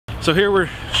So here we're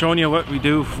showing you what we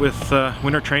do with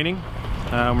winter training.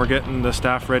 We're getting the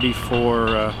staff ready for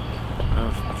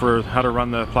how to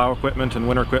run the plow equipment and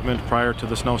winter equipment prior to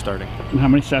the snow starting. And how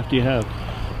many staff do you have?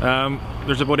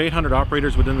 There's about 800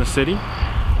 operators within the city,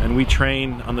 and we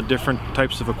train on the different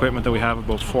types of equipment that we have,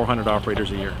 about 400 operators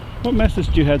a year. What message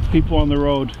do you have to people on the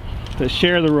road that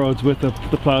share the roads with the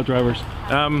plow drivers?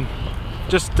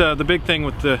 Just the big thing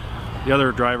with the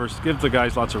other drivers, give the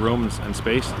guys lots of room and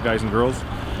space, the guys and girls.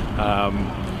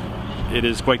 It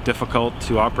is quite difficult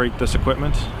to operate this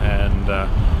equipment, and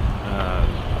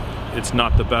it's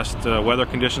not the best weather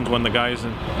conditions when the guys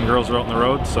and girls are out on the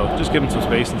road, so just give them some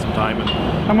space and some time.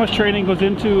 How much training goes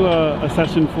into a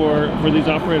session for these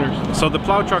operators? So the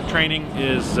plow truck training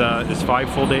is 5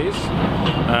 full days.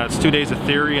 It's 2 days of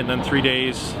theory, and then 3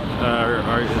 days is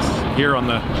here on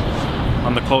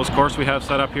the closed course we have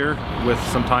set up here, with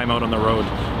some time out on the road,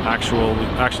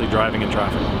 actually driving in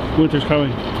traffic. Winter's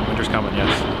coming. Winter's coming,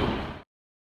 yes.